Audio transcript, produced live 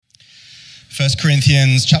1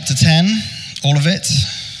 Corinthians chapter 10, all of it.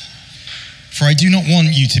 For I do not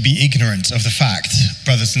want you to be ignorant of the fact,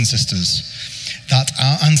 brothers and sisters, that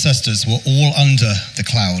our ancestors were all under the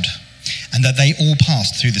cloud, and that they all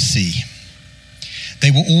passed through the sea.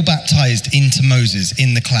 They were all baptized into Moses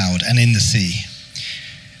in the cloud and in the sea.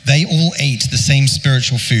 They all ate the same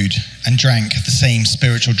spiritual food and drank the same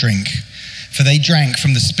spiritual drink, for they drank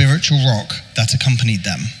from the spiritual rock that accompanied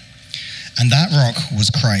them, and that rock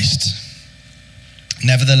was Christ.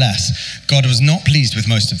 Nevertheless, God was not pleased with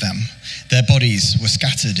most of them. Their bodies were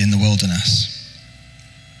scattered in the wilderness.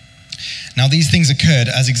 Now these things occurred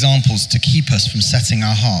as examples to keep us from setting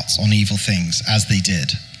our hearts on evil things, as they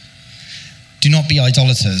did. Do not be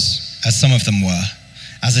idolaters, as some of them were.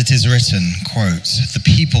 As it is written, quote, "The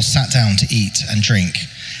people sat down to eat and drink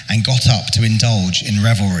and got up to indulge in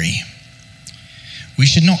revelry." We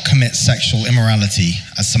should not commit sexual immorality,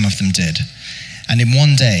 as some of them did, and in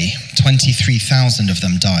one day 23,000 of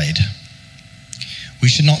them died. We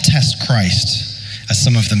should not test Christ, as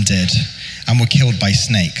some of them did, and were killed by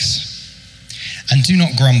snakes. And do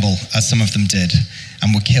not grumble, as some of them did,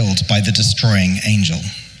 and were killed by the destroying angel.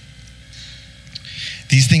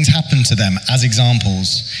 These things happened to them as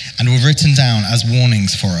examples, and were written down as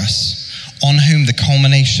warnings for us, on whom the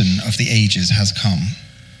culmination of the ages has come.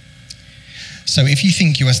 So if you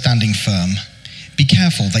think you are standing firm, be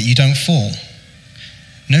careful that you don't fall.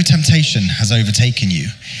 No temptation has overtaken you,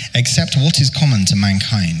 except what is common to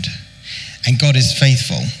mankind. And God is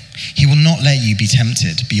faithful. He will not let you be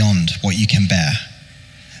tempted beyond what you can bear.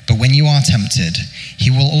 But when you are tempted, he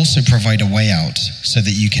will also provide a way out so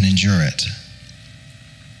that you can endure it.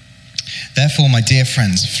 Therefore, my dear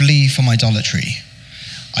friends, flee from idolatry.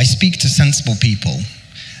 I speak to sensible people.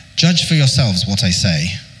 Judge for yourselves what I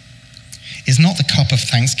say. Is not the cup of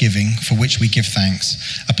thanksgiving for which we give thanks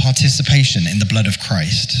a participation in the blood of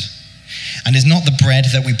Christ? And is not the bread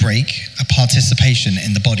that we break a participation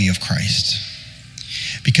in the body of Christ?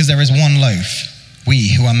 Because there is one loaf, we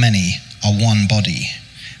who are many are one body,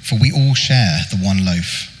 for we all share the one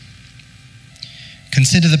loaf.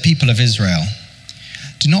 Consider the people of Israel.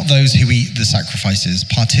 Do not those who eat the sacrifices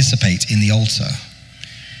participate in the altar?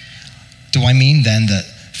 Do I mean then that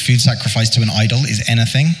food sacrificed to an idol is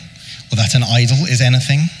anything, or that an idol is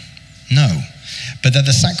anything? No, but that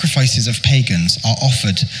the sacrifices of pagans are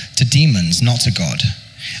offered to demons, not to God.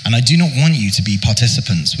 And I do not want you to be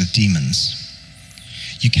participants with demons.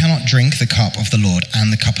 You cannot drink the cup of the Lord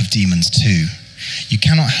and the cup of demons too. You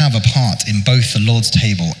cannot have a part in both the Lord's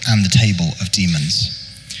table and the table of demons.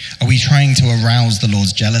 Are we trying to arouse the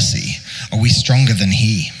Lord's jealousy? Are we stronger than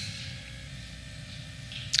he?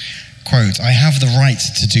 Quote, I have the right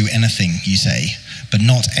to do anything, you say, but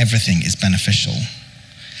not everything is beneficial.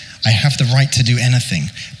 I have the right to do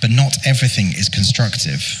anything, but not everything is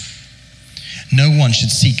constructive. No one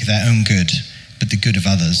should seek their own good, but the good of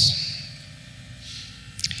others.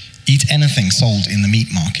 Eat anything sold in the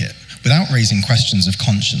meat market, without raising questions of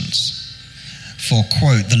conscience. For,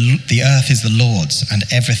 quote, the earth is the Lord's and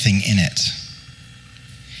everything in it.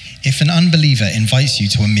 If an unbeliever invites you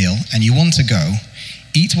to a meal and you want to go,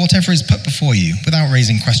 eat whatever is put before you without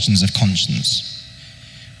raising questions of conscience.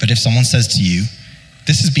 But if someone says to you,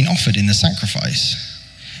 this has been offered in the sacrifice,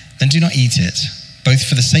 then do not eat it, both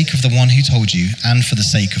for the sake of the one who told you and for the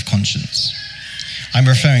sake of conscience. I'm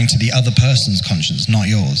referring to the other person's conscience, not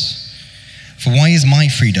yours. For why is my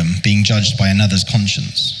freedom being judged by another's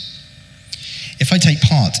conscience? If I take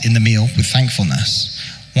part in the meal with thankfulness,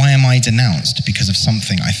 why am I denounced because of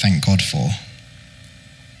something I thank God for?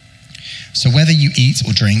 So whether you eat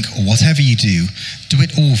or drink or whatever you do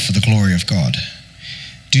it all for the glory of God.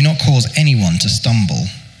 Do not cause anyone to stumble,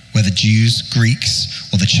 whether Jews, Greeks,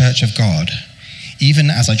 or the church of God, even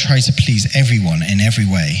as I try to please everyone in every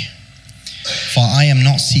way. For I am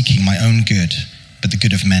not seeking my own good, but the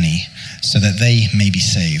good of many, so that they may be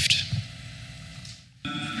saved.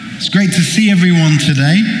 It's great to see everyone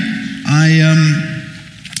today.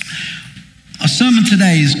 Our sermon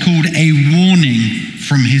today is called A Warning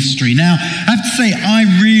from History. Now, I have to say, I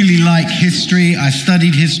really like history. I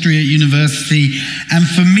studied history at university, and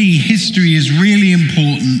for me, history is really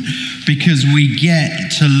important because we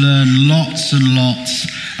get to learn lots and lots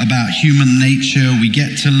about human nature. We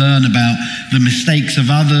get to learn about the mistakes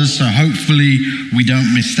of others, so hopefully we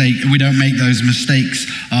don't make those mistakes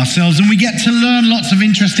ourselves, and we get to learn lots of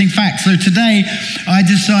interesting facts. So today I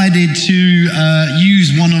decided to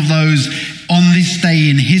use one of those on this day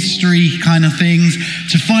in history kind of things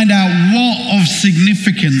to find out what of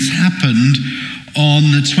significance happened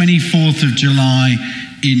on the 24th of July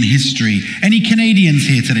in history. Any Canadians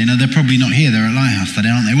here today? No, they're probably not here. They're at Lighthouse today,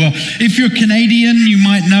 aren't they? Well, if you're Canadian, you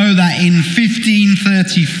might know that in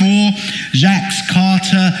 1534, Jacques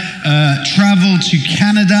Carter traveled to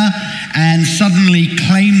Canada and suddenly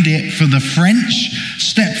claimed it for the French,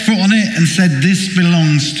 stepped foot on it and said, this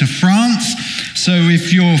belongs to France. So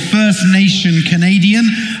if you're First Nation Canadian,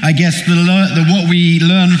 I guess what we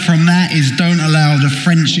learn from that is don't allow the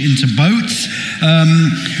French into boats.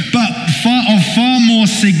 But of far more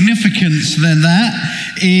significance than that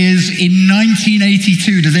is in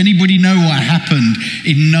 1982. Does anybody know what happened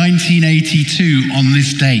in 1982 on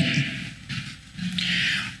this date?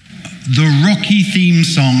 The Rocky theme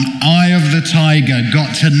song, Eye of the Tiger,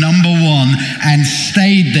 got to number 1 and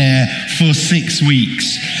stayed there for 6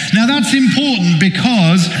 weeks. Now that's important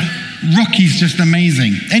because Rocky's just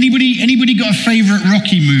amazing. Anybody got a favorite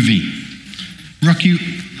Rocky movie? Rocky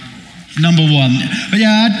number 1. But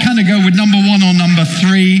yeah, I'd kind of go with number 1 or number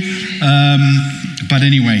 3. But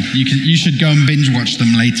anyway, you should go and binge watch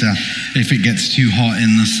them later if it gets too hot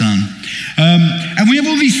in the sun. And we have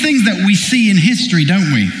all these things that we see in history,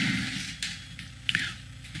 don't we?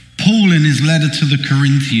 Paul, in his letter to the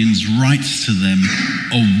Corinthians, writes to them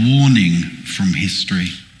a warning from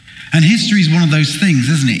history. And history is one of those things,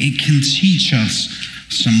 isn't it? It can teach us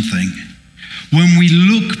something. When we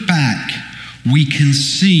look back, we can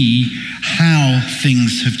see how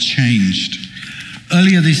things have changed.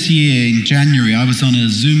 Earlier this year, in January, I was on a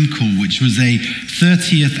Zoom call, which was a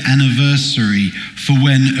 30th anniversary for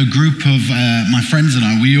when a group of my friends and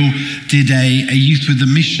I, we all did a Youth with a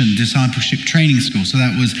Mission discipleship training school. So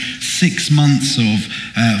that was 6 months of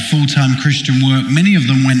full-time Christian work. Many of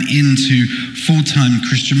them went into full-time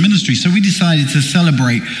Christian ministry. So we decided to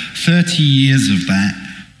celebrate 30 years of that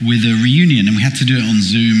with a reunion. And we had to do it on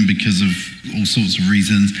Zoom because of all sorts of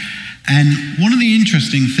reasons. And one of the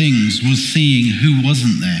interesting things was seeing who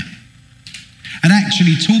wasn't there. And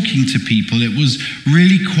actually talking to people, it was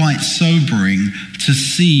really quite sobering to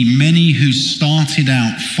see many who started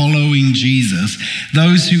out following Jesus,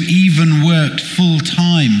 those who even worked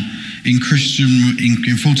full-time in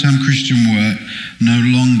full-time Christian work, no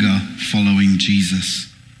longer following Jesus.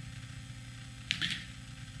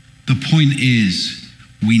 The point is,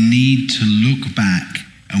 we need to look back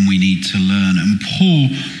and we need to learn. And Paul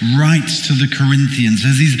writes to the Corinthians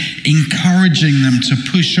as he's encouraging them to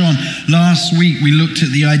push on. Last week we looked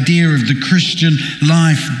at the idea of the Christian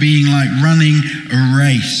life being like running a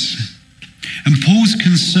race. And Paul's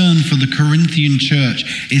concern for the Corinthian church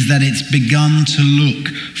is that it's begun to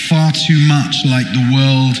look far too much like the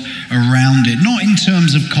world around it. Not in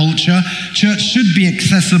terms of culture. Church should be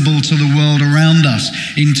accessible to the world around us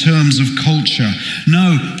in terms of culture.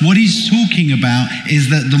 No, what he's talking about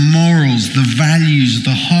is that the morals, the values,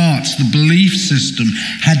 the hearts, the belief system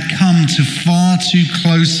had come to far too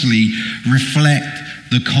closely reflect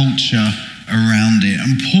the culture around it.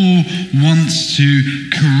 And Paul wants to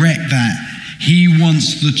correct that. He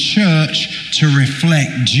wants the church to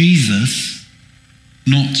reflect Jesus,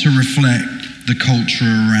 not to reflect the culture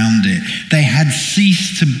around it. They had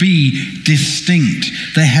ceased to be distinct.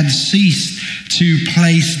 They had ceased to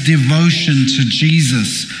place devotion to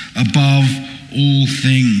Jesus above all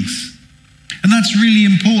things. And that's really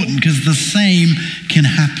important because the same can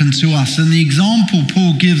happen to us. And the example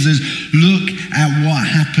Paul gives is, look at what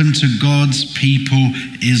happened to God's people,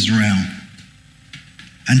 Israel.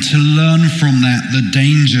 And to learn from that, the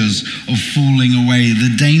dangers of falling away,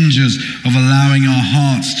 the dangers of allowing our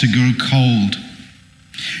hearts to go cold.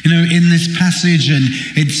 You know, in this passage, and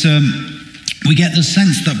it's we get the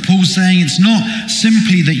sense that Paul's saying it's not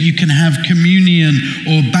simply that you can have communion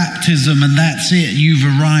or baptism and that's it, you've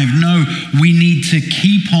arrived. No, we need to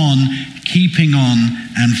keep on, keeping on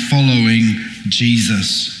and following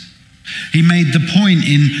Jesus. He made the point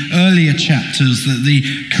in earlier chapters that the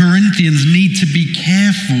Corinthians need to be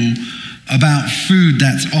careful about food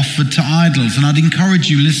that's offered to idols. And I'd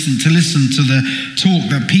encourage you to listen to the talk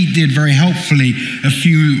that Pete did very helpfully a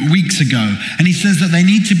few weeks ago. And he says that they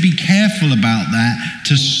need to be careful about that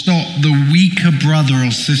to stop the weaker brother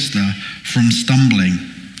or sister from stumbling.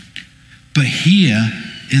 But here,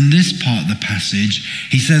 in this part of the passage,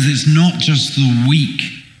 he says it's not just the weak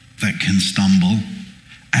that can stumble.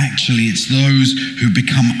 Actually, it's those who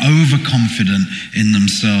become overconfident in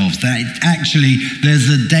themselves. That actually, there's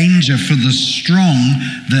a danger for the strong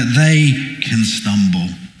that they can stumble.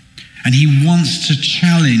 And he wants to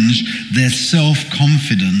challenge their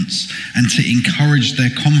self-confidence and to encourage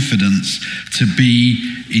their confidence to be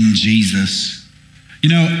in Jesus.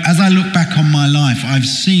 You know, as I look back on my life, I've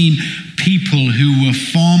seen people who were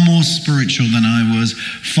far more spiritual than I was,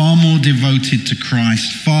 far more devoted to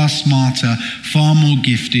Christ, far smarter, far more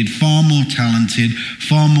gifted, far more talented,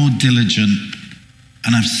 far more diligent.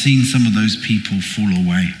 And I've seen some of those people fall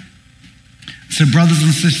away. So brothers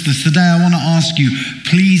and sisters, today I want to ask you,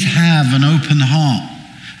 please have an open heart.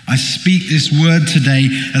 I speak this word today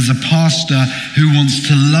as a pastor who wants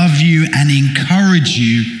to love you and encourage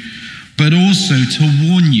you, but also to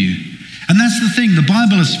warn you. And that's the thing, the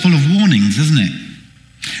Bible is full of warnings, isn't it?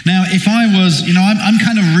 Now, if I was, I'm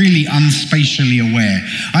kind of really unspatially aware.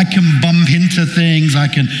 I can bump into things, I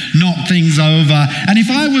can knock things over. And if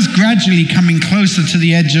I was gradually coming closer to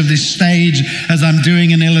the edge of this stage as I'm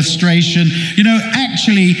doing an illustration,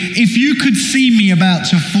 actually, if you could see me about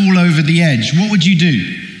to fall over the edge, what would you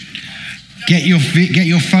do? Get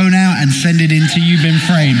your phone out and send it into You've Been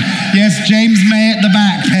Framed. Yes, James May at the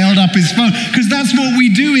back held up his phone. Because that's what we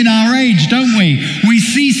do in our age, don't we? We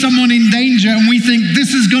see someone in danger and we think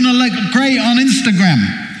this is going to look great on Instagram.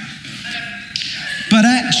 But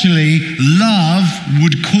actually, love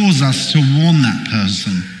would cause us to warn that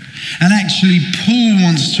person. And actually, Paul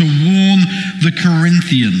wants to warn the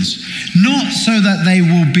Corinthians, not so that they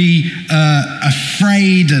will be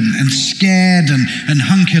afraid and scared and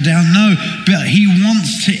hunker down. No, but he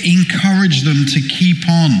wants to encourage them to keep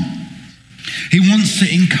on. He wants to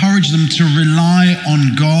encourage them to rely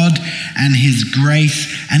on God and his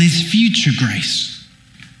grace and his future grace.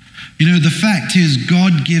 The fact is,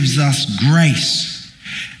 God gives us grace.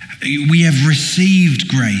 We have received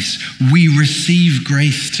grace. We receive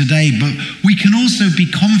grace today, but we can also be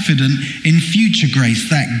confident in future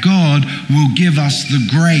grace that God will give us the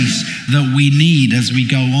grace that we need as we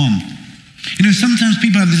go on. Sometimes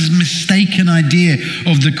people have this mistaken idea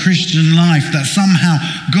of the Christian life that somehow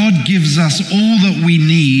God gives us all that we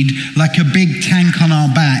need, like a big tank on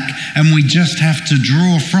our back, and we just have to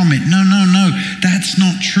draw from it. No, that's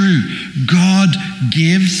not true. God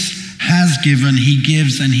gives, has given, he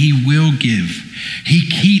gives, and he will give. He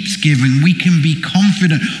keeps giving. We can be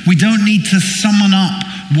confident. We don't need to summon up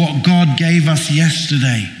what God gave us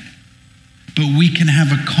yesterday. But we can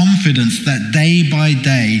have a confidence that day by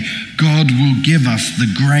day, God will give us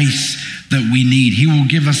the grace that we need. He will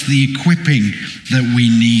give us the equipping that we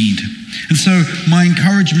need. And so my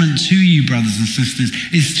encouragement to you, brothers and sisters,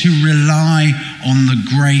 is to rely on the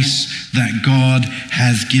grace that God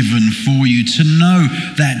has given for you. To know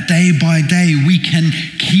that day by day we can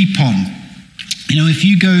keep on. If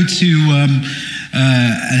you go to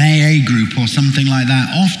an AA group or something like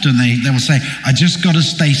that, often they will say, I just got to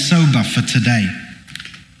stay sober for today.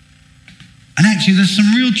 And actually there's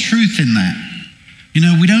some real truth in that.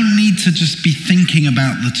 We don't need to just be thinking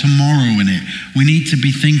about the tomorrow in it. We need to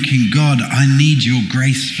be thinking, God, I need your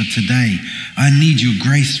grace for today. I need your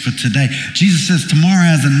grace for today. Jesus says tomorrow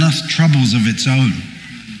has enough troubles of its own.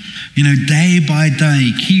 Day by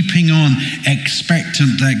day, keeping on,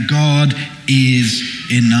 expectant that God is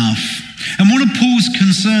enough. And one of Paul's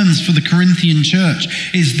concerns for the Corinthian church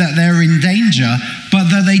is that they're in danger, but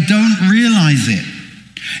that they don't realize it.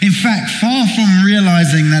 In fact, far from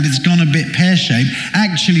realizing that it's gone a bit pear-shaped,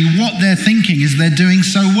 actually what they're thinking is they're doing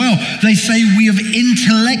so well. They say we have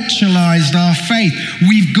intellectualized our faith.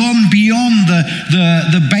 We've gone beyond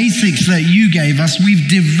the basics that you gave us. We've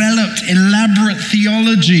developed elaborate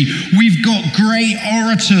theology. We've got great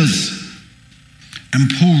orators. And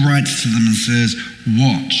Paul writes to them and says,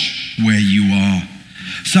 watch where you are.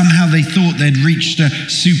 Somehow they thought they'd reached a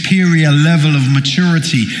superior level of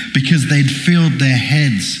maturity because they'd filled their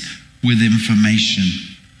heads with information.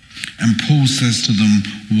 And Paul says to them,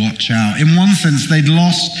 watch out. In one sense, they'd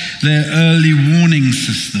lost their early warning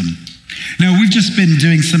system. Now, we've just been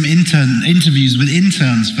doing some interviews with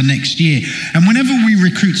interns for next year. And whenever we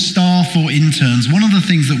recruit staff or interns, one of the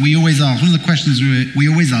things that we always ask, one of the questions we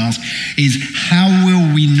always ask is, how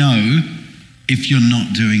will we know if you're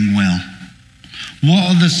not doing well?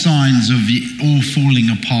 What are the signs of it all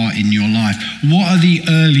falling apart in your life? What are the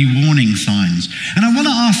early warning signs? And I want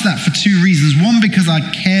to ask that for two reasons. One, because I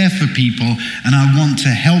care for people and I want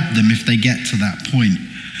to help them if they get to that point.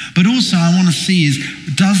 But also I want to see is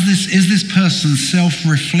this person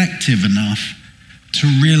self-reflective enough to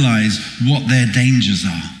realize what their dangers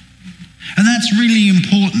are? And that's really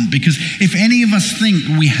important, because if any of us think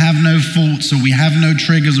we have no faults or we have no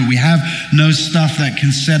triggers or we have no stuff that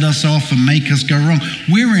can set us off and make us go wrong,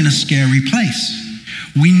 we're in a scary place.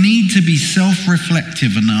 We need to be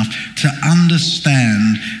self-reflective enough to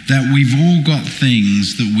understand that we've all got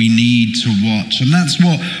things that we need to watch. And that's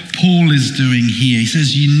what Paul is doing here. He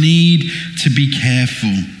says you need to be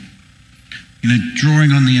careful.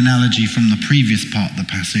 Drawing on the analogy from the previous part of the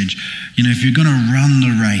passage, if you're going to run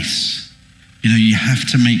the race, You have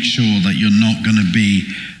to make sure that you're not going to be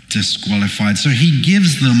disqualified. So he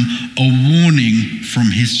gives them a warning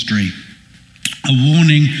from history. A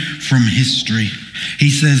warning from history. He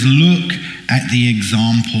says, look at the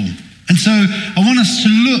example. And so I want us to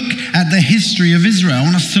look at the history of Israel. I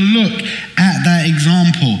want us to look at that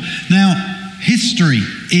example. Now, history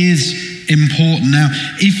is important. Now,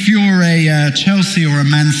 if you're a Chelsea or a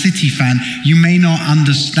Man City fan, you may not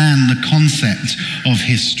understand the concept of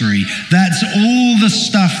history. That's all the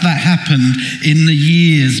stuff that happened in the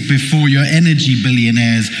years before your energy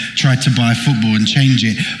billionaires tried to buy football and change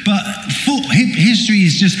it. But history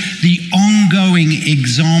is just the ongoing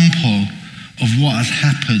example of what has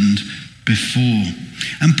happened before.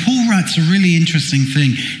 And Paul writes a really interesting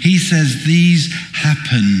thing. He says, these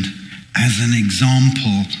happened as an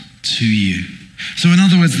example to you. So in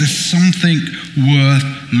other words, there's something worth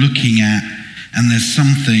looking at and there's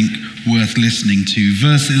something worth listening to.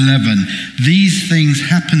 Verse 11, these things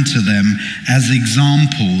happened to them as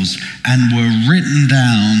examples and were written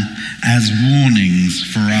down as warnings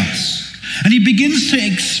for us. And he begins to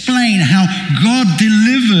explain how God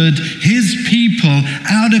delivered his people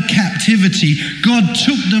out of captivity. God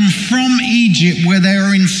took them from Egypt where they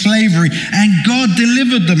were in slavery, and God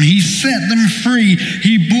delivered them. He set them free.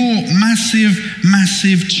 He brought massive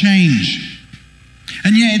change.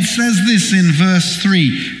 And yet it says this in verse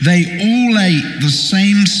 3, they all ate the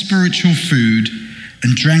same spiritual food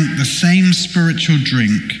and drank the same spiritual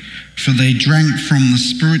drink, for they drank from the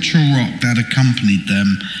spiritual rock that accompanied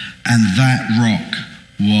them, and that rock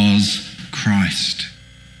was Christ.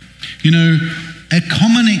 A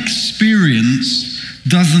common experience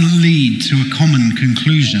doesn't lead to a common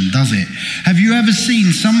conclusion, does it? Have you ever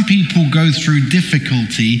seen some people go through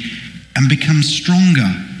difficulty and become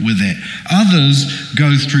stronger with it? Others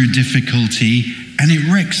go through difficulty and it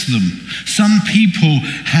wrecks them. Some people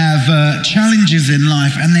have challenges in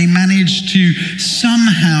life and they manage to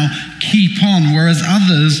somehow keep on, whereas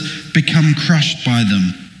others become crushed by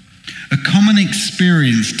them. A common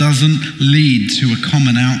experience doesn't lead to a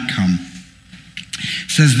common outcome.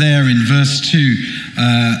 It says there in verse 1,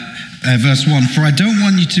 for I don't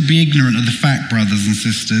want you to be ignorant of the fact, brothers and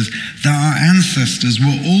sisters, that our ancestors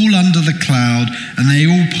were all under the cloud and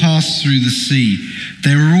they all passed through the sea.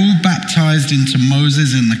 They were all baptized into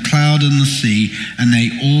Moses in the cloud and the sea, and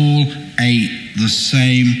they all ate the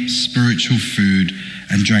same spiritual food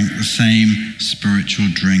and drank the same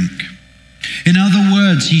spiritual drink. In other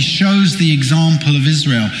words, he shows the example of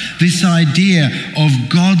Israel, this idea of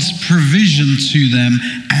God's provision to them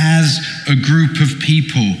as a group of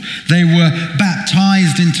people. They were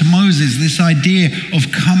baptized into Moses, this idea of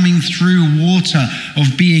coming through water,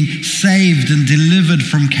 of being saved and delivered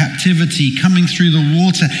from captivity, coming through the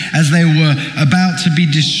water as they were about to be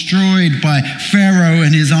destroyed by Pharaoh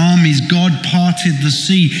and his armies. God parted the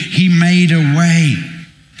sea. He made a way.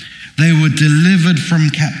 They were delivered from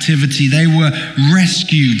captivity. They were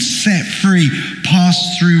rescued, set free,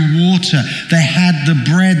 passed through water. They had the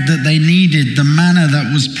bread that they needed, the manna that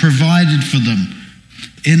was provided for them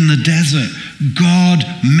in the desert. God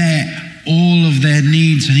met all of their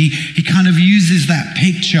needs, and he kind of uses that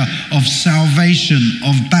picture of salvation,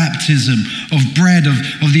 of baptism, of bread,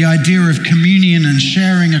 of the idea of communion and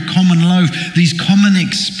sharing a common loaf, these common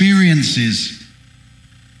experiences.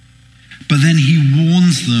 But then he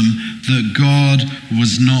warns them that God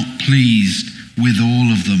was not pleased with all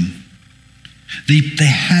of them. They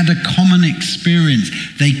had a common experience.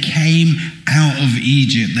 They came out of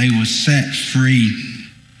Egypt. They were set free.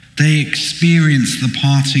 They experienced the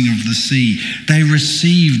parting of the sea. They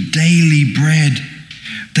received daily bread.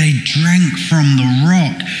 They drank from the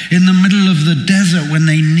rock. In the middle of the desert when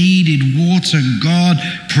they needed water, God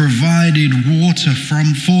provided water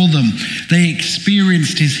for them. They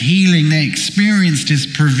experienced his healing. They experienced his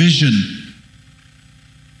provision.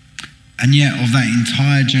 And yet of that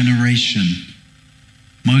entire generation,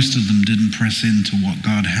 most of them didn't press into what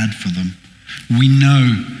God had for them. We know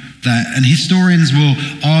that, and historians will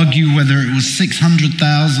argue whether it was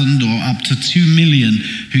 600,000 or up to 2 million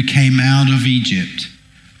who came out of Egypt.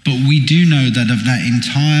 But we do know that of that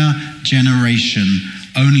entire generation,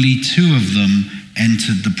 only 2 of them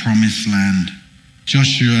entered the promised land,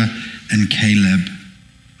 Joshua and Caleb.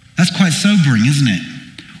 That's quite sobering, isn't it?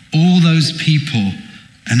 All those people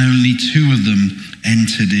and only 2 of them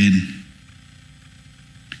entered in.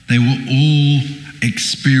 They were all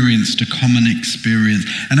experienced a common experience.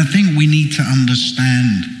 And I think we need to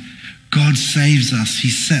understand God saves us. He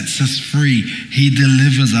sets us free. He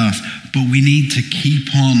delivers us. But we need to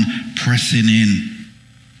keep on pressing in.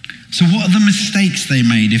 So what are the mistakes they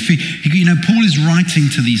made? Paul is writing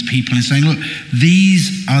to these people and saying, look,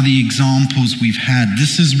 these are the examples we've had.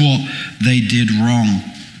 This is what they did wrong.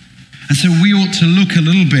 And so we ought to look a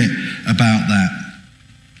little bit about that.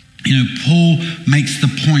 Paul makes the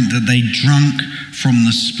point that they drunk from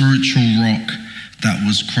the spiritual rock that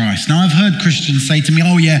was Christ. Now, I've heard Christians say to me,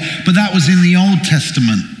 oh yeah, but that was in the Old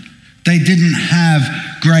Testament. They didn't have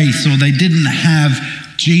grace, or they didn't have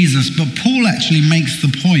Jesus. But Paul actually makes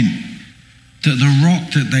the point that the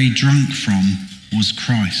rock that they drank from was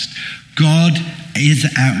Christ. God is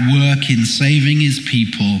at work in saving his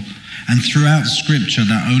people, and throughout Scripture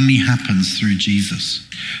that only happens through Jesus,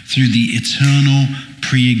 through the eternal,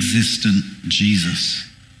 pre-existent Jesus.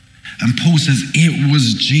 And Paul says it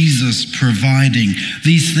was Jesus providing.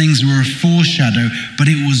 These things were a foreshadow, but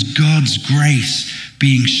it was God's grace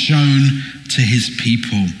being shown to his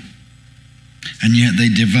people. And yet they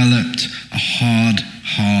developed a hard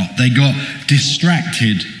heart. They got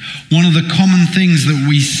distracted. One of the common things that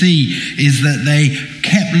we see is that they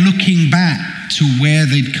kept looking back to where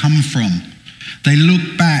they'd come from. They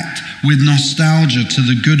looked back with nostalgia to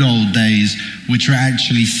the good old days, which were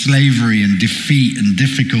actually slavery and defeat and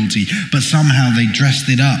difficulty, but somehow they dressed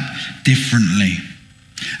it up differently.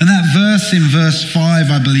 And that verse in verse 5,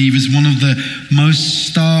 I believe, is one of the most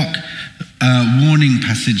stark warning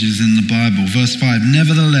passages in the Bible. Verse 5,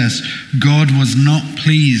 nevertheless, God was not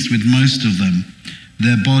pleased with most of them.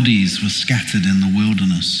 Their bodies were scattered in the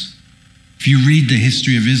wilderness. If you read the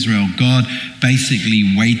history of Israel, God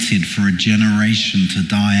basically waited for a generation to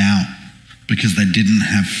die out because they didn't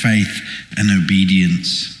have faith and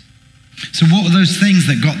obedience. So what were those things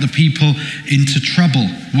that got the people into trouble?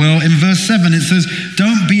 Well, in verse 7 it says,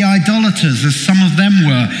 don't be idolaters as some of them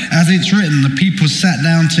were. As it's written, the people sat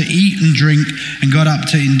down to eat and drink and got up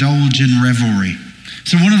to indulge in revelry.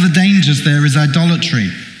 So one of the dangers there is idolatry.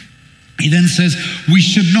 He then says, we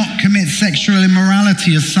should not commit sexual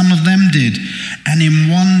immorality as some of them did. And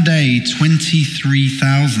in one day,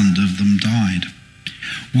 23,000 of them died.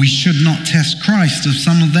 We should not test Christ as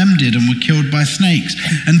some of them did and were killed by snakes.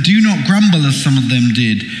 And do not grumble as some of them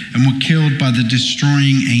did and were killed by the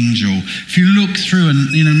destroying angel. If you look through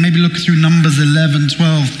and maybe look through Numbers 11,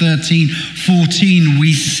 12, 13, 14,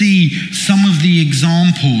 we see some of the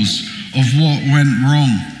examples of what went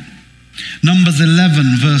wrong. Numbers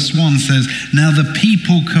 11 verse 1 says, now the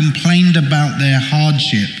people complained about their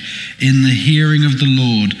hardship in the hearing of the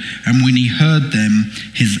Lord, and when he heard them,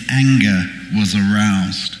 his anger was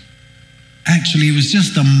aroused. Actually, it was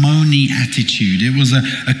just a moany attitude. It was a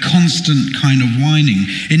constant kind of whining.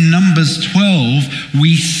 In Numbers 12,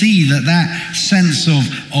 we see that sense of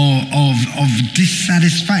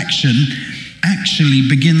dissatisfaction actually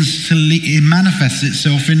begins to manifest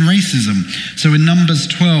itself in racism. So in Numbers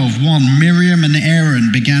 12:1, Miriam and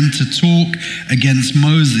Aaron began to talk against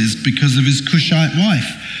Moses because of his Cushite wife,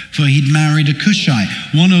 for he'd married a Cushite.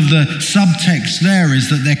 One of the subtexts there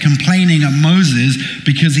is that they're complaining at Moses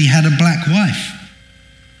because he had a black wife.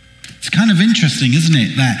 It's kind of interesting, isn't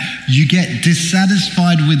it, that you get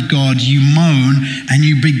dissatisfied with God, you moan, and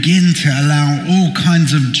you begin to allow all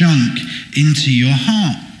kinds of junk into your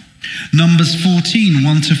heart. Numbers 14,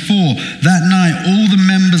 1-4. That night, all the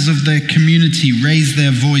members of their community raised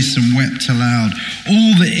their voice and wept aloud.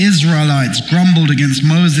 All the Israelites grumbled against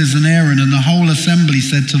Moses and Aaron, and the whole assembly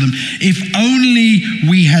said to them, if only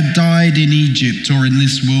we had died in Egypt or in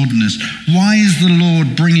this wilderness. Why is the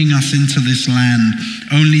Lord bringing us into this land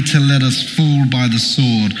only to let us fall by the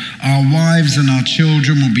sword? Our wives and our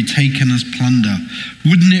children will be taken as plunder.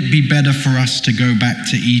 Wouldn't it be better for us to go back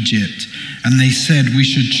to Egypt? And they said, we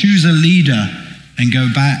should choose a leader and go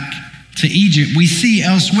back to Egypt. We see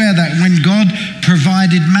elsewhere that when God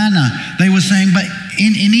provided manna, they were saying, but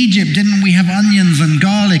in Egypt, didn't we have onions and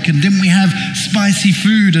garlic, and didn't we have spicy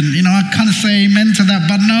food? And, I kind of say amen to that,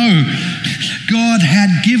 but no. God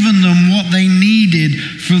had given them what they needed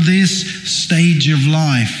for this stage of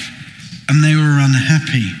life, and they were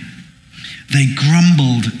unhappy. They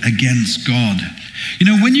grumbled against God.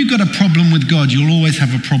 When you've got a problem with God, you'll always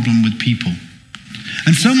have a problem with people.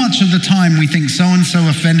 And so much of the time we think so-and-so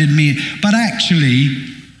offended me, but actually,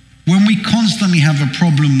 when we constantly have a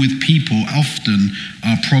problem with people, often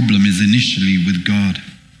our problem is initially with God.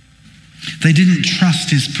 They didn't trust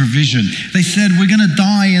his provision. They said, we're going to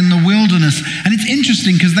die in the wilderness. And it's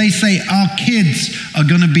interesting because they say our kids are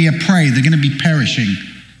going to be a prey. They're going to be perishing.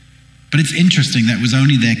 But it's interesting that it was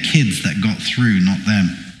only their kids that got through, not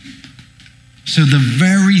them. So the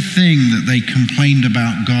very thing that they complained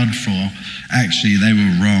about God for, actually they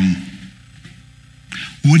were wrong.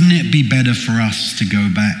 Wouldn't it be better for us to go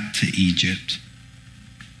back to Egypt?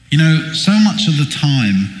 So much of the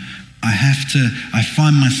time I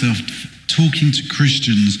find myself talking to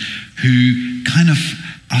Christians who kind of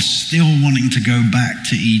are still wanting to go back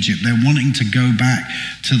to Egypt. They're wanting to go back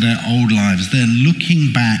to their old lives. They're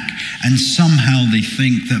looking back, and somehow they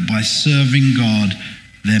think that by serving God,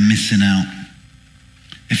 they're missing out.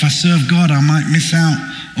 If I serve God, I might miss out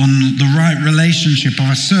on the right relationship. If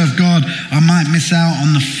I serve God, I might miss out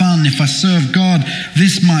on the fun. If I serve God,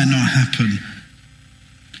 this might not happen.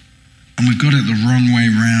 And we've got it the wrong way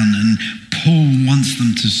around. And Paul wants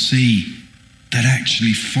them to see that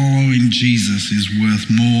actually following Jesus is worth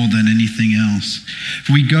more than anything else. If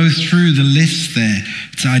we go through the list there,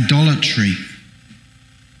 it's idolatry.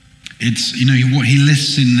 It's, what he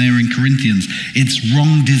lists in there in Corinthians. It's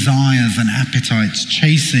wrong desires and appetites,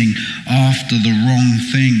 chasing after the wrong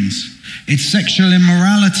things. It's sexual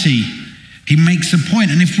immorality. He makes a point.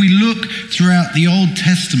 And if we look throughout the Old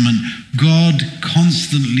Testament, God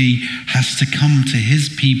constantly has to come to his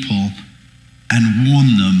people and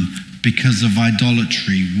warn them because of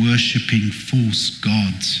idolatry, worshipping false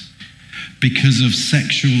gods, because of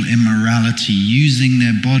sexual immorality, using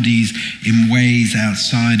their bodies in ways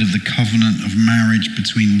outside of the covenant of marriage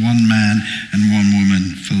between one man and one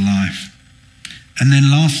woman for life. And then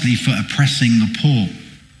lastly, for oppressing the poor.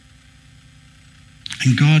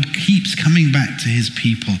 And God keeps coming back to his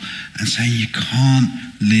people and saying, you can't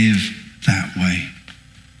live that way.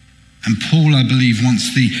 And Paul, I believe, wants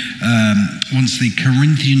the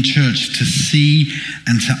Corinthian church to see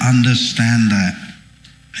and to understand that.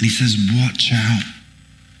 And he says, watch out.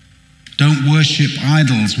 Don't worship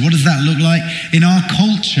idols. What does that look like? In our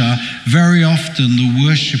culture, very often the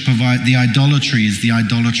worship of the idolatry is the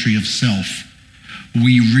idolatry of self.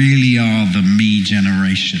 We really are the me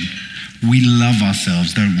generation. We love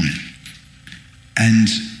ourselves, don't we? And,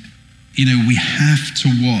 we have to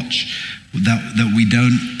watch that we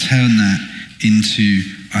don't turn that into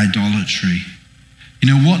idolatry.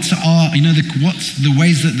 What's the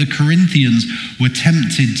ways that the Corinthians were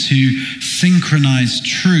tempted to synchronize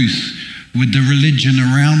truth with the religion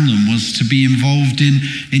around them was to be involved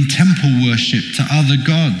in temple worship to other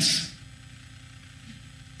gods.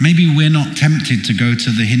 Maybe we're not tempted to go to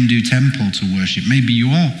the Hindu temple to worship. Maybe you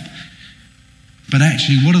are. But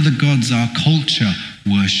actually, what are the gods our culture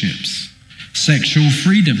worships? Sexual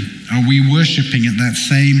freedom. Are we worshipping at that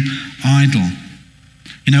same idol?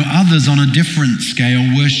 Others on a different scale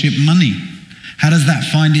worship money. How does that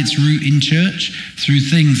find its root in church? Through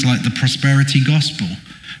things like the prosperity gospel,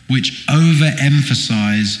 which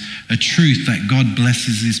overemphasize a truth that God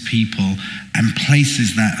blesses his people and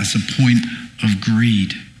places that as a point of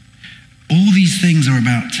greed. All these things are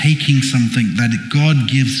about taking something that God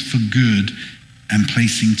gives for good and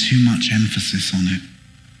placing too much emphasis on it.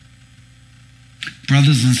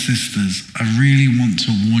 Brothers and sisters, I really want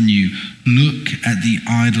to warn you, look at the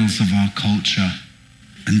idols of our culture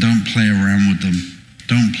and don't play around with them.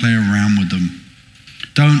 Don't play around with them.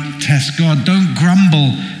 Don't test God. Don't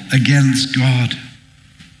grumble against God.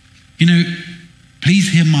 Please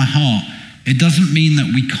hear my heart. It doesn't mean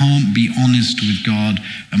that we can't be honest with God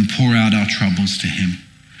and pour out our troubles to him.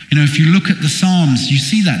 If you look at the Psalms, you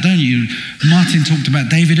see that, don't you? Martin talked about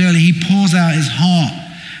David earlier. He pours out his heart.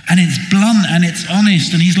 And it's blunt and it's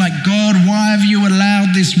honest. And he's like, God, why have you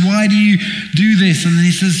allowed this? Why do you do this? And then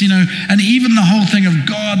he says, and even the whole thing of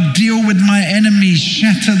God, deal with my enemies,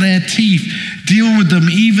 shatter their teeth, deal with them,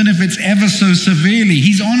 even if it's ever so severely.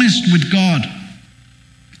 He's honest with God.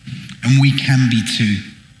 And we can be too.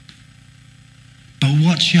 But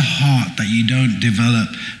watch your heart that you don't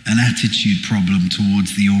develop an attitude problem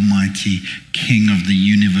towards the Almighty King of the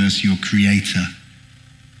universe, your Creator.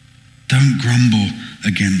 Don't grumble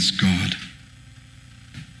against God.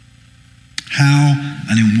 How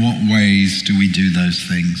and in what ways do we do those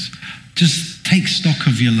things? Just take stock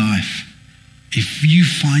of your life. If you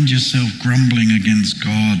find yourself grumbling against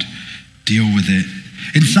God, deal with it.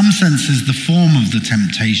 In some senses, the form of the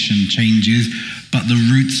temptation changes, but the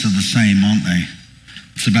roots are the same, aren't they?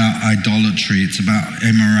 It's about idolatry, it's about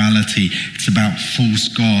immorality, it's about false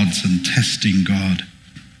gods and testing God.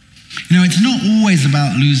 It's not always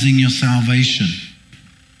about losing your salvation.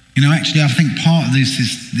 Actually, I think part of this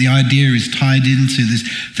is the idea is tied into this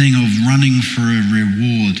thing of running for a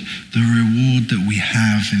reward, the reward that we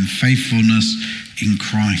have in faithfulness in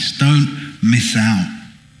Christ. Don't miss out.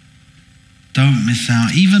 Don't miss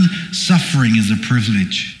out. Even suffering is a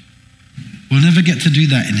privilege. We'll never get to do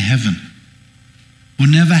that in heaven. We'll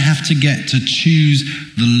never have to get to choose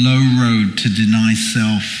the low road to deny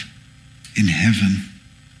self in heaven.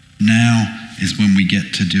 Now is when we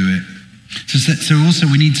get to do it. So also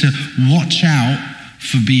we need to watch out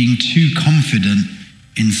for being too confident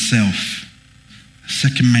in self.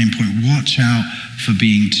 Second main point, watch out for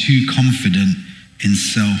being too confident in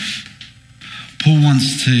self. Paul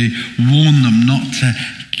wants to warn them not to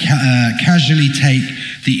casually take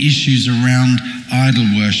the issues around idol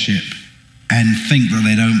worship and think that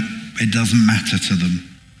it doesn't matter to them.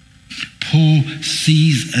 Paul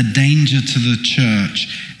sees a danger to the church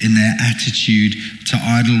in their attitude to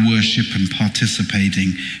idol worship and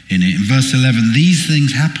participating in it. In verse 11, these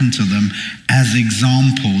things happened to them as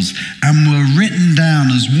examples and were written down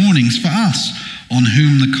as warnings for us, on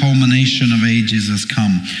whom the culmination of ages has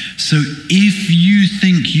come. So if you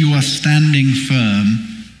think you are standing firm,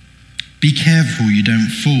 be careful you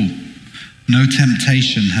don't fall. No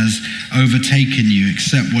temptation has overtaken you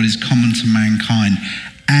except what is common to mankind.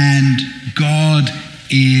 And God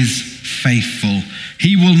is faithful.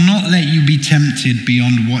 He will not let you be tempted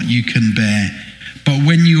beyond what you can bear. But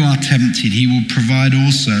when you are tempted, he will provide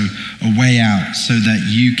also a way out so that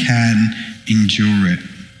you can endure it.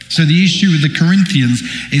 So the issue with the Corinthians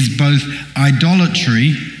is both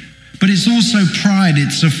idolatry, but it's also pride.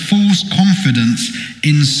 It's a false confidence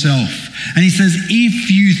in self. And he says,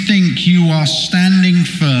 if you think you are standing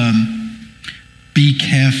firm, be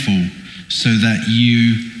careful so that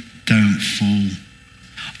you don't fall.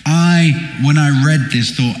 When I read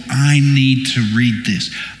this, thought, I need to read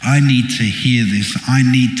this. I need to hear this. I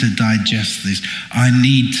need to digest this. I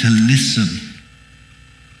need to listen.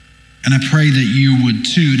 And I pray that you would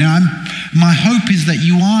too. Now, my hope is that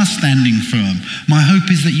you are standing firm. My hope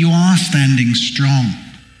is that you are standing strong.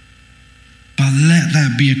 But let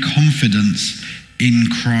that be a confidence in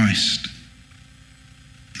Christ.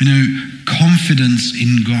 You know, confidence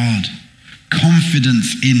in God.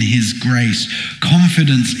 Confidence in his grace.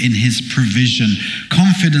 Confidence in his provision.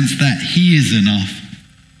 Confidence that he is enough.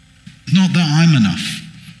 Not that I'm enough.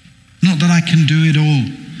 Not that I can do it all.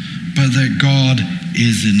 But that God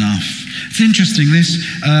is enough. It's interesting, this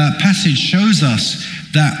passage shows us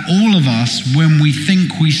that all of us, when we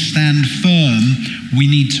think we stand firm, we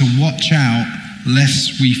need to watch out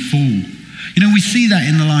lest we fall. You know, we see that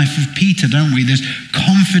in the life of Peter, don't we? This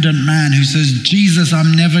confident man who says, Jesus,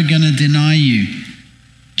 I'm never going to deny you.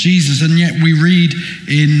 Jesus, and yet we read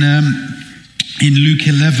in Luke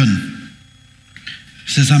 11, it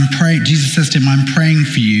says, Jesus says to him, I'm praying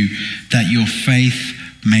for you that your faith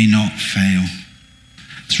may not fail.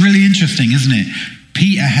 It's really interesting, isn't it?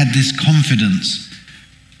 Peter had this confidence,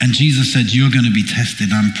 and Jesus said, you're going to be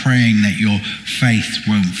tested. I'm praying that your faith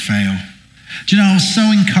won't fail. Do you know, I was so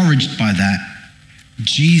encouraged by that.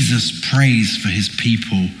 Jesus prays for his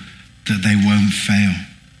people that they won't fail.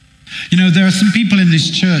 You know, there are some people in this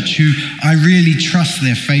church who I really trust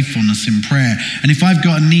their faithfulness in prayer. And if I've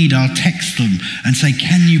got a need, I'll text them and say,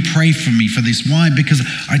 can you pray for me for this? Why? Because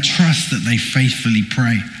I trust that they faithfully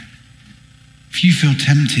pray. If you feel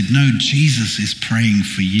tempted, know Jesus is praying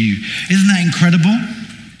for you. Isn't that incredible?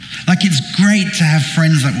 Like, it's great to have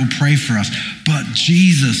friends that will pray for us, but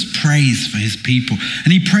Jesus prays for his people.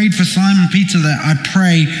 And he prayed for Simon Peter that I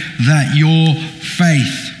pray that your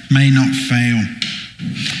faith may not fail.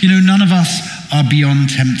 You know, none of us are beyond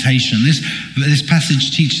temptation. This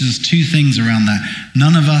passage teaches us two things around that.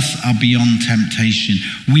 None of us are beyond temptation.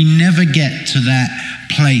 We never get to that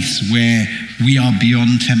place where we are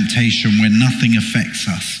beyond temptation, where nothing affects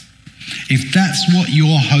us. If that's what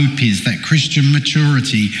your hope is, that Christian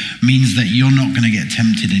maturity means that you're not going to get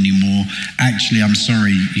tempted anymore, actually, I'm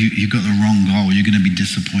sorry, you got the wrong goal. You're going to be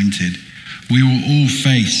disappointed. We will all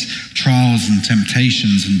face trials and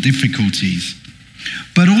temptations and difficulties.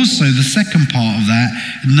 But also, the second part of that,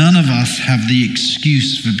 none of us have the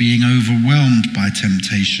excuse for being overwhelmed by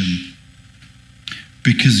temptation.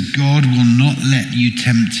 Because God will not let you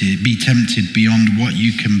be tempted beyond what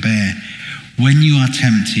you can bear. When you are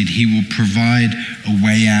tempted, he will provide a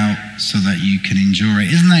way out so that you can endure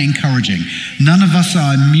it. Isn't that encouraging? None of us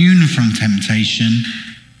are immune from temptation,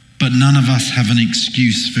 but none of us have an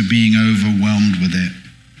excuse for being overwhelmed with it.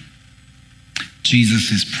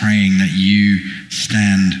 Jesus is praying that you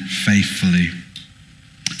stand faithfully.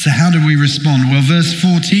 So how do we respond? Well, verse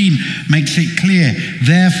 14 makes it clear.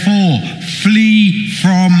 Therefore, flee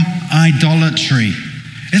from idolatry.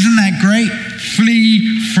 Isn't that great?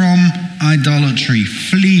 Flee from idolatry.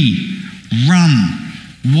 Flee. Run.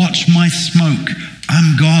 Watch my smoke.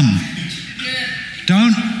 I'm gone.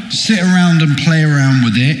 Don't sit around and play around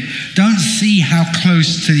with it. Don't see how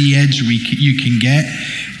close to the edge you can get.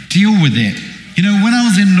 Deal with it. You know, when I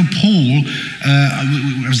was in Nepal,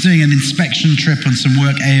 I was doing an inspection trip on some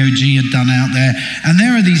work AOG had done out there, and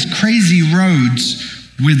there are these crazy roads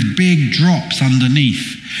with big drops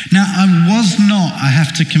underneath. Now, I was not, I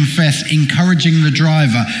have to confess, encouraging the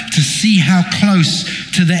driver to see how close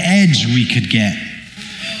to the edge we could get.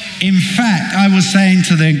 In fact, I was saying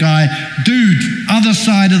to the guy, dude, other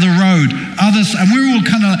side of the road, and we were all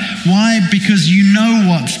kind of like, why? Because you know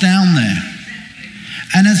what's down there.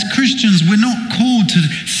 And as Christians, we're not called to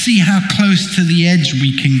see how close to the edge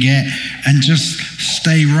we can get and just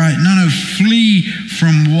stay right. No, flee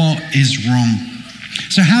from what is wrong.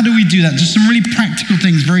 So how do we do that? Just some really practical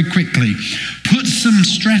things very quickly. Put some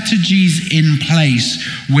strategies in place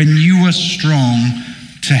when you are strong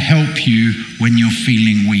to help you when you're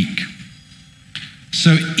feeling weak.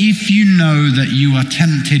 So if you know that you are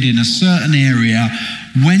tempted in a certain area,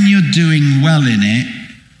 when you're doing well in it,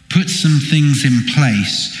 put some things in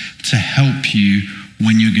place to help you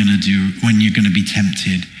when you're going to be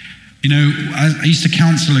tempted. You know, I used to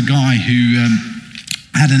counsel a guy who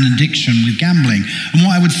had an addiction with gambling. And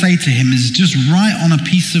what I would say to him is just write on a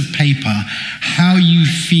piece of paper how you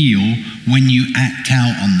feel when you act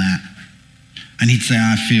out on that. And he'd say,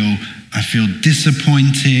 I feel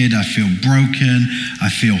disappointed, I feel broken, I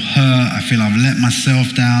feel hurt, I feel I've let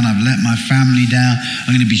myself down, I've let my family down,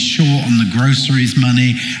 I'm going to be short on the groceries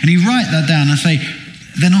money. And he'd write that down. I say,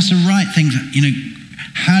 then also write things, you know,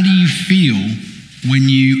 how do you feel when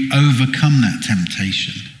you overcome that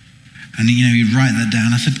temptation? And, you know, you'd write that down.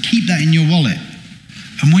 I said, keep that in your wallet.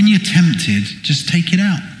 And when you're tempted, just take it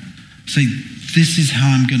out. Say, this is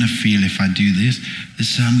how I'm going to feel if I do this.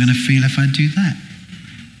 This is how I'm going to feel if I do that.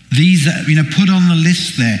 These, you know, put on the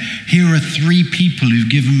list there. Here are 3 people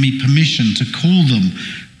who've given me permission to call them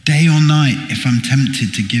day or night if I'm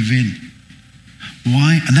tempted to give in.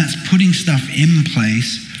 Why? And that's putting stuff in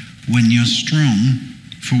place when you're strong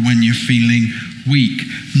for when you're feeling weak.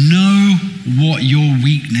 Know what your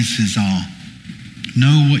weaknesses are.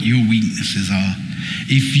 Know what your weaknesses are.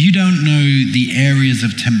 If you don't know the areas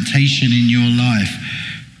of temptation in your life,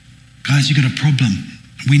 guys, you've got a problem.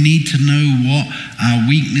 We need to know what our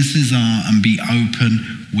weaknesses are and be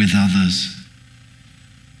open with others.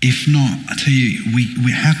 If not, I tell you,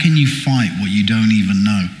 how can you fight what you don't even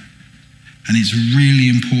know? And it's really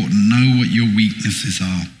important. Know what your weaknesses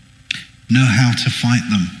are. Know how to fight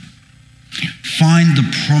them. Find the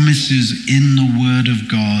promises in the Word of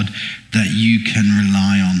God that you can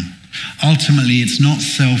rely on. Ultimately, it's not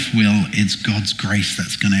self-will, it's God's grace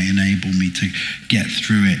that's going to enable me to get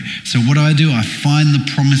through it. So what do? I find the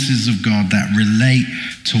promises of God that relate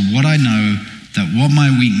to what I know, that what my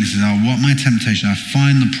weaknesses are, what my temptation. I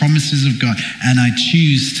find the promises of God and I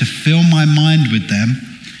choose to fill my mind with them.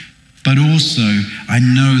 But also, I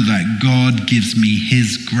know that God gives me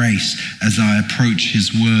His grace as I approach His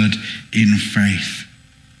word in faith.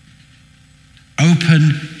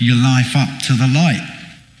 Open your life up to the light.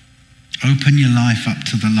 Open your life up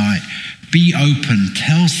to the light. Be open.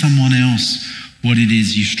 Tell someone else what it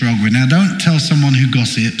is you struggle with. Now, don't tell someone who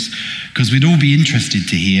gossips, because we'd all be interested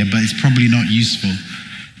to hear, but it's probably not useful.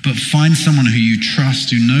 But find someone who you trust,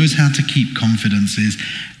 who knows how to keep confidences,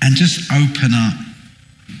 and just open up.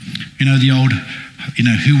 You know, the old,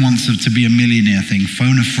 who wants to be a millionaire thing?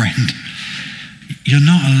 Phone a friend. You're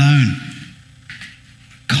not alone.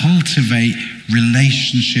 Cultivate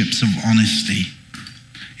relationships of honesty.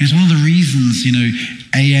 It's one of the reasons,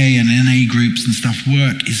 AA and NA groups and stuff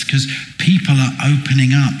work is because people are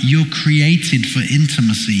opening up. You're created for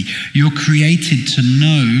intimacy. You're created to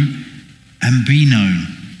know and be known.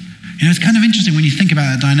 It's kind of interesting when you think about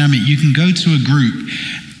that dynamic. You can go to a group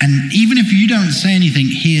and even if you don't say anything,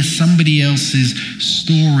 hear somebody else's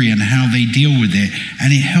story and how they deal with it, and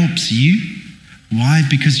it helps you. Why?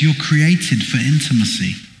 Because you're created for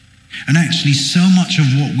intimacy. And actually, so much of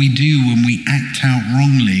what we do when we act out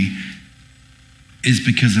wrongly is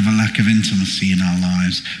because of a lack of intimacy in our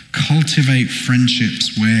lives. Cultivate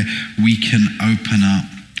friendships where we can open up.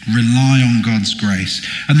 Rely on God's grace.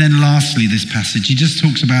 And then lastly, this passage, he just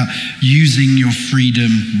talks about using your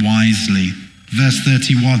freedom wisely. Verse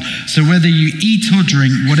 31, so whether you eat or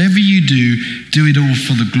drink, whatever you do it all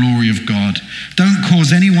for the glory of God. Don't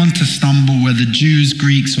cause anyone to stumble, whether Jews,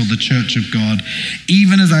 Greeks, or the church of God,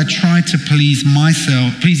 even as I try to please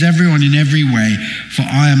everyone in every way, for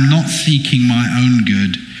I am not seeking my own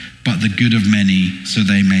good, but the good of many, so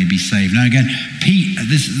they may be saved. Now again, Pete,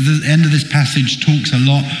 the end of this passage talks a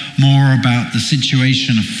lot more about the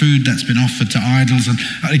situation of food that's been offered to idols, and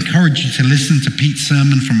I encourage you to listen to Pete's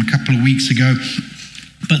sermon from a couple of weeks ago.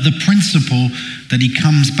 But the principle that he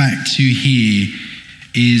comes back to here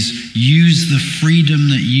is use the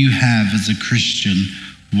freedom that you have as a Christian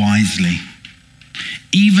wisely.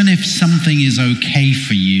 Even if something is okay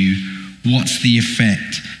for you, what's the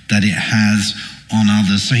effect that it has on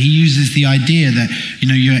others? So he uses the idea that,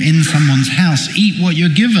 you're in someone's house, eat what you're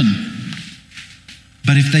given.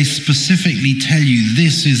 But if they specifically tell you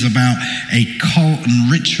this is about a cult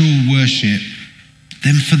and ritual worship,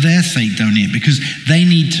 then for their sake don't eat, because they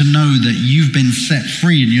need to know that you've been set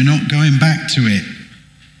free and you're not going back to it.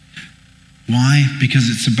 Why? Because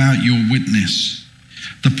it's about your witness.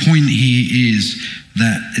 The point here is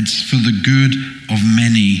that it's for the good of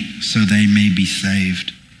many so they may be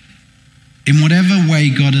saved. In whatever way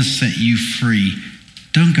God has set you free,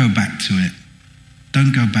 don't go back to it.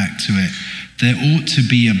 Don't go back to it. There ought to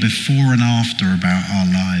be a before and after about our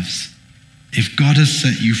lives. If God has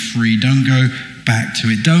set you free, don't go back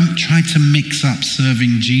to it. Don't try to mix up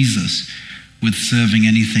serving Jesus with serving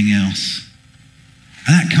anything else.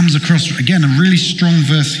 And that comes across, again, a really strong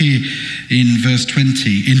verse here in verse 21.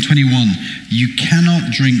 You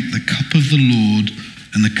cannot drink the cup of the Lord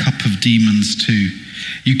and the cup of demons too.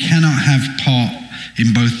 You cannot have part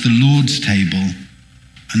in both the Lord's table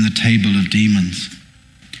and the table of demons.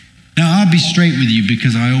 Now, I'll be straight with you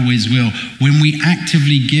because I always will. When we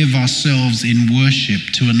actively give ourselves in worship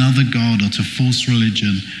to another god or to false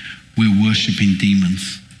religion, we're worshiping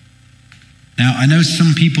demons. Now, I know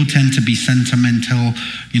some people tend to be sentimental,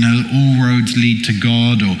 all roads lead to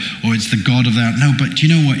God, or it's the God of that. No, but do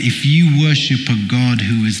you know what? If you worship a God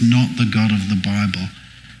who is not the God of the Bible,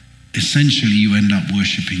 essentially you end up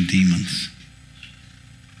worshiping demons.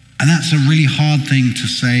 And that's a really hard thing to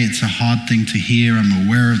say. It's a hard thing to hear. I'm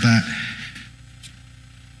aware of that.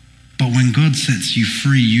 But when God sets you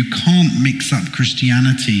free, you can't mix up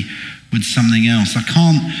Christianity with something else. I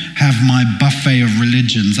can't have my buffet of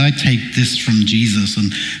religions. I take this from Jesus,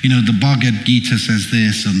 and the Bhagavad Gita says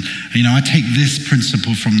this, and I take this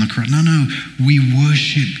principle from the Quran. No, we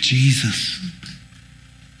worship Jesus.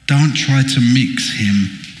 Don't try to mix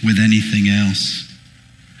him with anything else.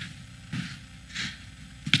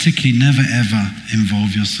 Particularly, never ever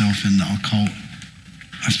involve yourself in the occult.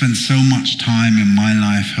 I spent so much time in my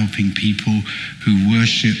life helping people who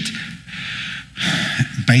worshipped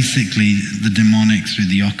basically the demonic through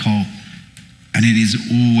the occult, and it is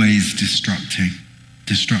always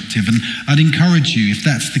destructive. And I'd encourage you, if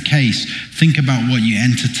that's the case, think about what you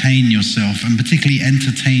entertain yourself and particularly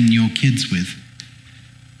entertain your kids with.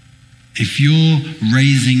 If you're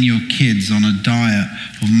raising your kids on a diet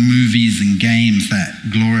of movies and games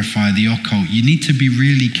that glorify the occult, you need to be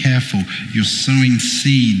really careful. You're sowing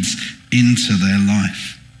seeds into their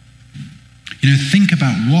life. Think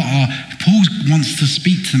about Paul wants to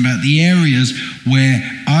speak to them about the areas where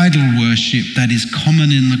idol worship that is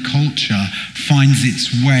common in the culture finds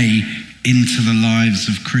its way into the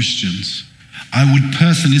lives of Christians.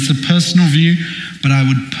 It's a personal view, but I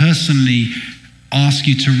would personally ask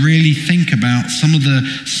you to really think about some of the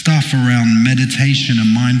stuff around meditation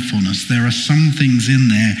and mindfulness. There are some things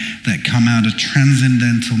in there that come out of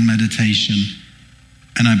transcendental meditation,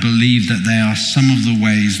 and I believe that they are some of the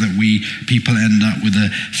ways that people end up with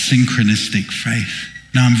a synchronistic faith.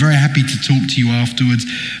 Now, I'm very happy to talk to you afterwards,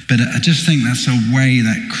 but I just think that's a way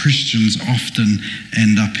that Christians often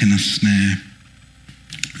end up in a snare.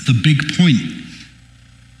 The big point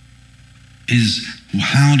is,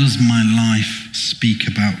 how does my life speak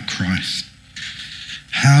about Christ?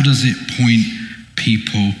 How does it point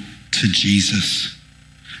people to Jesus?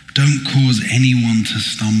 Don't cause anyone to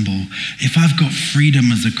stumble. If I've got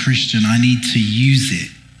freedom as a Christian, I need to use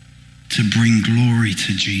it to bring glory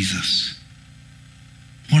to Jesus.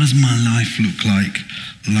 What does my life look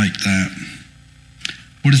like that?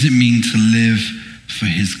 What does it mean to live for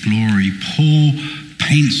his glory? Paul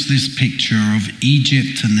paints this picture of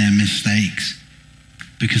Egypt and their mistakes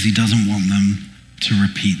because he doesn't want them to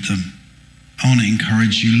repeat them. I want to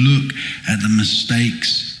encourage you, look at the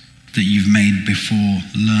mistakes that you've made before,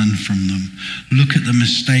 learn from them. Look at the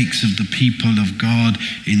mistakes of the people of God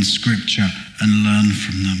in Scripture and learn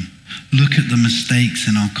from them. Look at the mistakes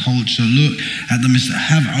in our culture. Look at the mistakes.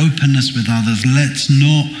 Have openness with others. Let's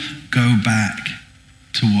not go back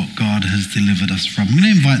to what God has delivered us from. I'm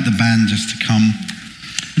going to invite the band just to come.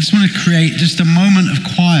 I just want to create just a moment of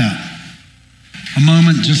quiet, a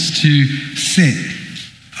moment just to sit,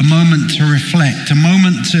 a moment to reflect, a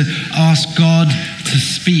moment to ask God to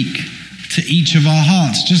speak to each of our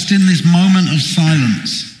hearts, just in this moment of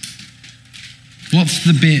silence. What's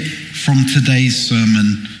the bit from today's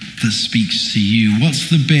sermon that speaks to you? What's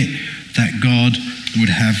the bit that God would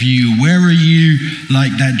have you? Where are you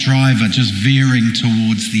like that driver just veering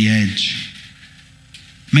towards the edge?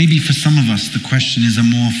 Maybe for some of us, the question is a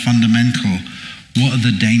more fundamental. What are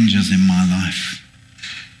the dangers in my life?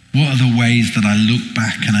 What are the ways that I look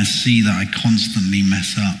back and I see that I constantly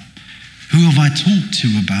mess up? Who have I talked to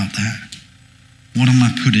about that? What am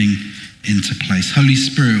I putting into place. Holy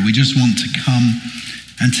Spirit, we just want to come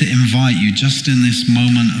and to invite you just in this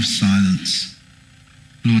moment of silence,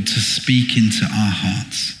 Lord, to speak into our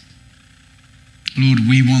hearts. Lord,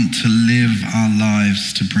 we want to live our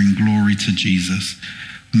lives to bring glory to Jesus.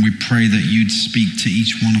 And we pray that you'd speak to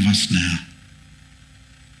each one of us now.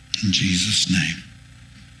 In Jesus' name.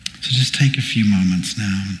 So just take a few moments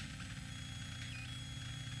now.